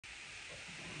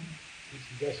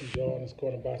Blessings, y'all. In this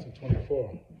corner boxing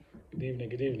 24. Good evening,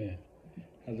 good evening.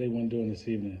 How's everyone doing this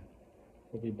evening?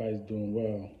 Hope everybody's doing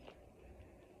well.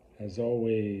 As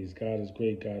always, God is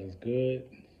great, God is good,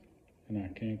 and I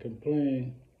can't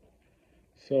complain.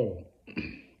 So,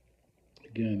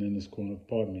 again, in this corner,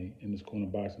 in this corner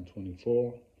boxing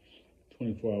 24,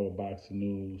 24-hour boxing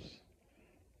news.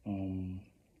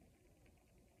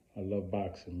 I love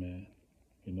boxing, man.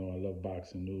 You know, I love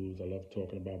boxing news. I love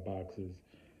talking about boxers.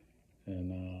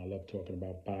 And I love talking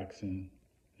about boxing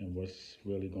and what's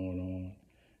really going on.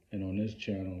 And on this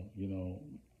channel, you know,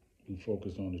 we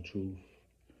focus on the truth.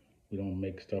 We don't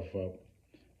make stuff up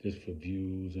just for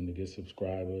views and to get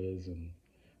subscribers and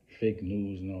fake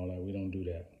news and all that. We don't do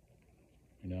that,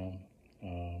 you know.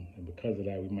 And because of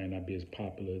that, we might not be as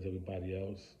popular as everybody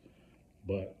else,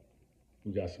 but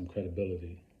we got some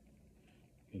credibility,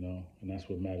 you know, and that's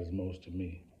what matters most to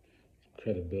me.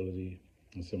 Credibility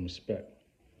and some respect,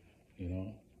 you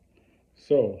know.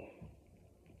 So,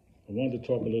 I wanted to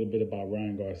talk a little bit about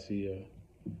Ryan Garcia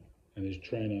and his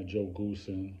trainer, Joe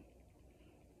Goosen,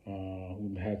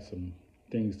 who had some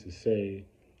things to say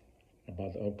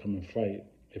about the upcoming fight,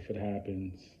 if it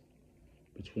happens,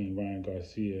 between Ryan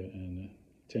Garcia and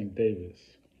Tank Davis.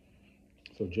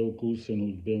 So Joe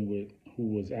Goosen,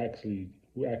 who actually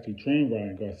trained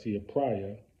Ryan Garcia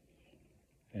prior,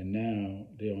 and now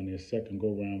they're on their second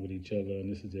go-round with each other,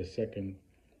 and this is their second,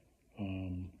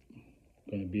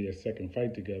 going to be their second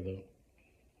fight together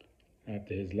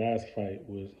after his last fight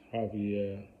with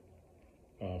Javier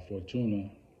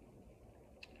Fortuna.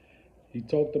 He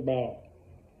talked about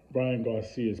Ryan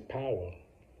Garcia's power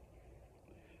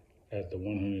at the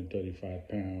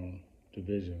 135-pound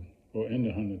division, or in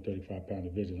the 135-pound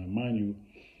division. Now, mind you,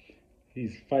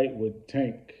 his fight with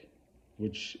Tank,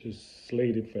 which is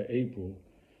slated for April,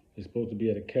 is supposed to be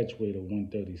at a catch weight of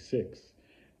 136.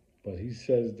 But he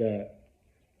says that,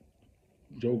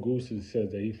 Joe Goosen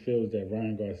says that he feels that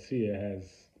Ryan Garcia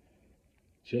has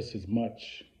just as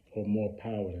much or more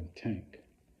power than Tank.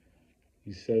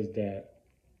 He says that,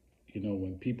 you know,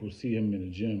 when people see him in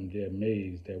the gym, they're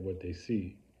amazed at what they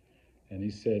see. And he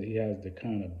said he has the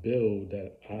kind of build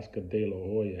that Oscar De La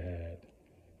Hoya had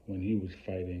when he was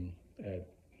fighting at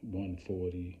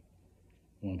 140,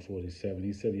 147.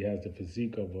 He said he has the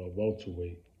physique of a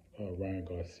welterweight, Ryan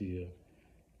Garcia.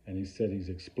 And he said he's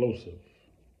explosive,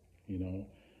 you know.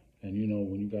 And, you know,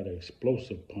 when you got an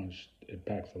explosive punch, it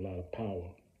packs a lot of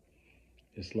power.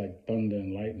 It's like thunder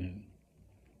and lightning.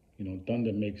 You know,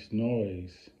 thunder makes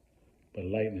noise, but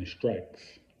lightning strikes.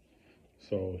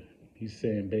 So he's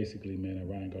saying basically, man, that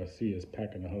Ryan Garcia is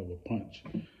packing a hell of a punch.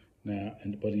 Now,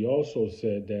 but he also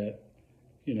said that,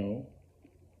 you know,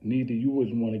 you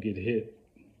wouldn't want to get hit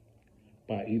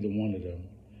by either one of them,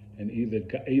 and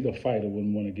either fighter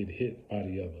wouldn't want to get hit by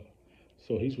the other.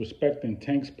 So he's respecting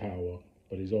Tank's power,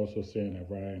 but he's also saying that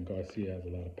Ryan Garcia has a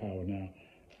lot of power. Now,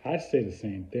 I say the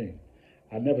same thing.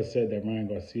 I never said that Ryan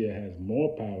Garcia has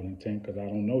more power than Tank because I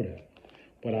don't know that.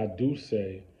 But I do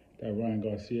say that Ryan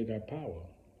Garcia got power.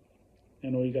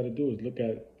 And all you got to do is look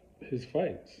at his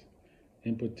fights,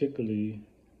 and particularly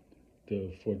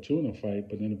the Fortuna fight.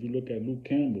 But then if you look at Luke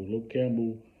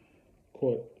Campbell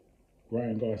caught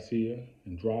Ryan Garcia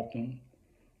and dropped him.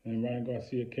 And Ryan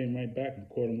Garcia came right back and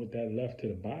caught him with that left to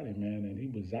the body, man, and he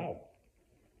was out.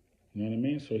 You know what I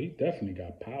mean? So he definitely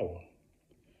got power.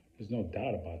 There's no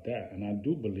doubt about that. And I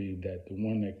do believe that the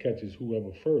one that catches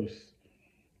whoever first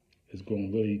is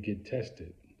going to really get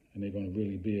tested. And they're going to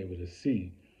really be able to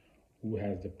see who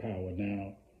has the power.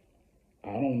 Now,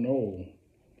 I don't know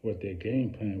what their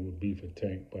game plan would be for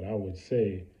Tank, but I would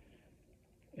say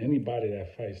anybody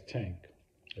that fights Tank,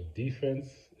 if defense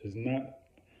is not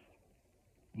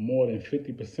more than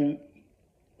 50%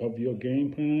 of your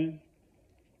game plan,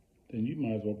 then you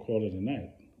might as well call it a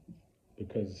night,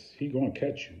 because he's going to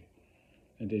catch you,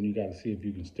 and then you got to see if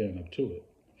you can stand up to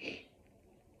it.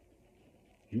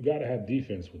 You got to have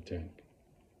defense with Tank.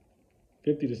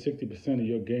 50 to 60% of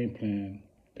your game plan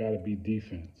got to be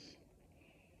defense.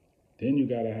 Then you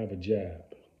got to have a jab.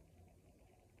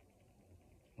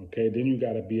 Okay, then you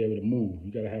got to be able to move.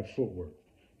 You got to have footwork.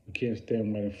 You can't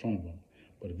stand right in front of him.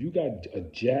 But if you got a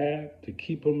jab to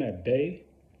keep him at bay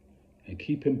and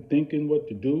keep him thinking what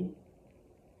to do,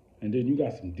 and then you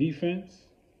got some defense,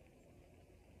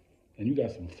 and you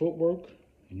got some footwork,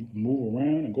 and you can move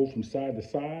around and go from side to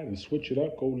side and switch it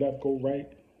up, go left, go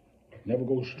right, never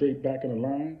go straight back in the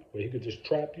line where he could just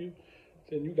trap you,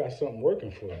 then you got something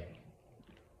working for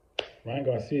you. Ryan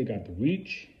Garcia got the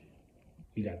reach,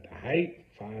 he got the height,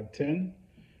 5'10",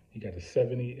 he got a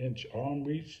 70-inch arm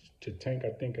reach to Tank, I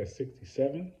think, at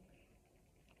 67.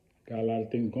 Got a lot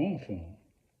of things going for him.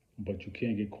 but you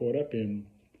can't get caught up in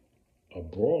a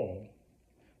brawl.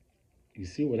 You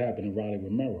see what happened to Riley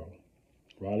Romero.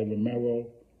 Riley Romero,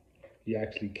 he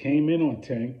actually came in on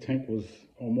Tank. Tank was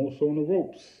almost on the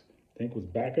ropes. Tank was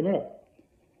backing up.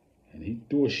 And he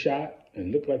threw a shot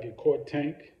and looked like it caught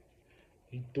Tank.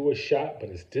 He threw a shot, but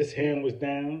this hand was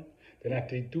down. Then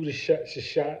after he threw the shot,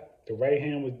 the right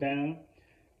hand was down.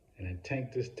 And then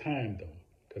Tank just timed him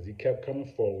because he kept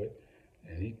coming forward.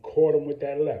 And he caught him with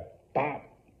that left. Bop.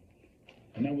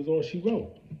 And that was all she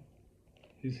wrote.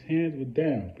 His hands were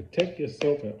down. Protect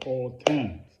yourself at all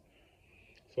times.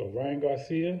 So Ryan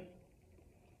Garcia,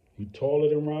 you taller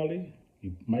than Riley.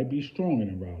 You might be stronger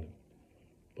than Riley.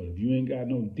 But if you ain't got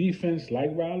no defense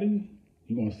like Riley,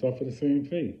 you're going to suffer the same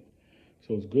fate.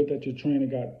 So it's good that your trainer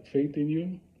got faith in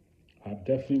you. I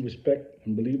definitely respect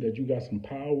and believe that you got some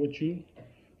power with you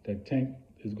that Tank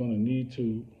is going to need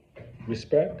to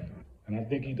respect. And I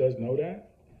think he does know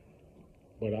that.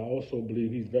 But I also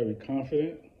believe he's very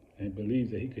confident and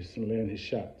believes that he can land his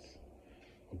shots.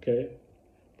 Okay?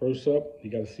 First up, you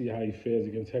got to see how he fares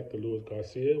against Hector Luis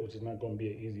Garcia, which is not going to be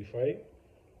an easy fight.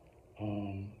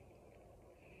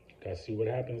 Got to see what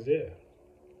happens there.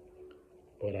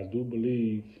 But I do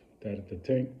believe that if the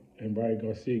Tank and Ryan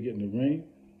Garcia get in the ring,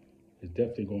 it's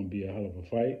definitely going to be a hell of a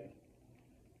fight.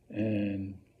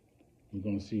 And we're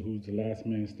going to see who's the last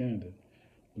man standing.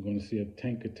 We're going to see if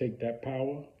Tank could take that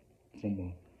power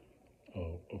from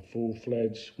a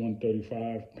full-fledged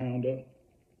 135-pounder,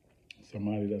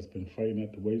 somebody that's been fighting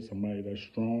at the weight, somebody that's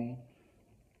strong,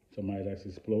 somebody that's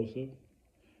explosive.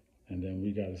 And then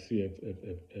we got to see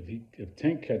if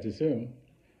Tank catches him,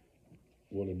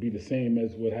 will it be the same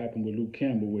as what happened with Luke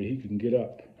Campbell, where he can get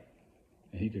up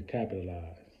and he could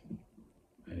capitalize,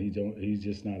 and he's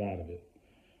just not out of it.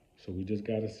 So we just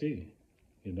got to see,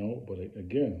 you know. But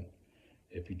again,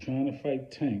 if you're trying to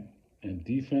fight Tank and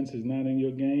defense is not in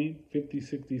your game, 50,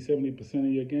 60, 70% of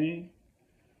your game,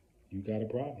 you got a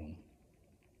problem.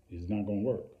 It's not going to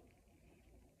work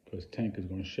because Tank is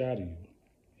going to shatter you.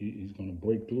 He's going to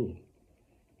break through.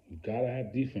 You got to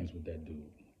have defense with that dude.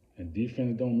 And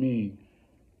defense don't mean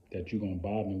that you're going to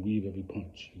bob and weave every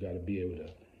punch. You got to be able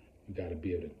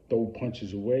to throw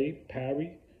punches away,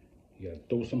 parry. You got to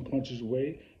throw some punches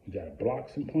away. You got to block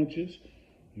some punches.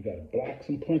 You got to block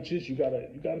some punches. You got to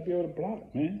be able to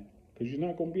block, man, because you're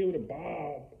not going to be able to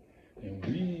bob and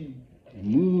weave and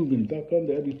move and duck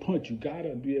under every punch. You got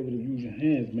to be able to use your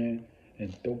hands, man,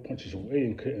 and throw punches away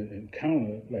and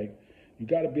counter. Like, you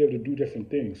got to be able to do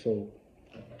different things. So,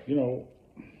 you know,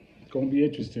 it's going to be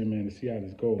interesting, man, to see how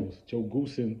this goes. Joe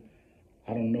Goosen,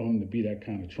 I don't know him to be that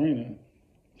kind of trainer,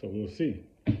 so we'll see.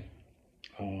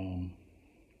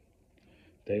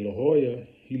 De La Hoya,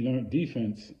 he learned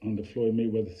defense under Floyd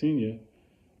Mayweather Sr.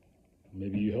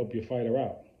 Maybe you help your fighter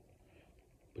out.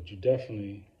 But you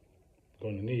definitely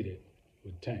going to need it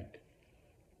with Tank.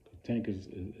 Tank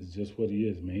is just what he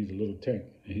is, man. He's a little Tank,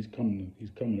 and he's coming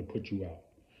to put you out.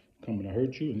 Coming to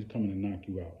hurt you, and he's coming to knock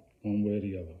you out, one way or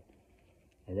the other.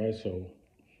 All right, so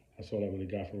that's all I really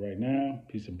got for right now.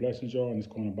 Peace and blessings, y'all, in this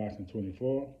Corner Boxing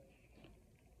 24.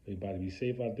 Everybody be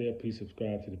safe out there. Please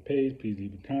subscribe to the page. Please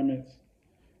leave your comments.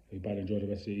 Everybody enjoy the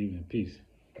rest of your evening. Peace.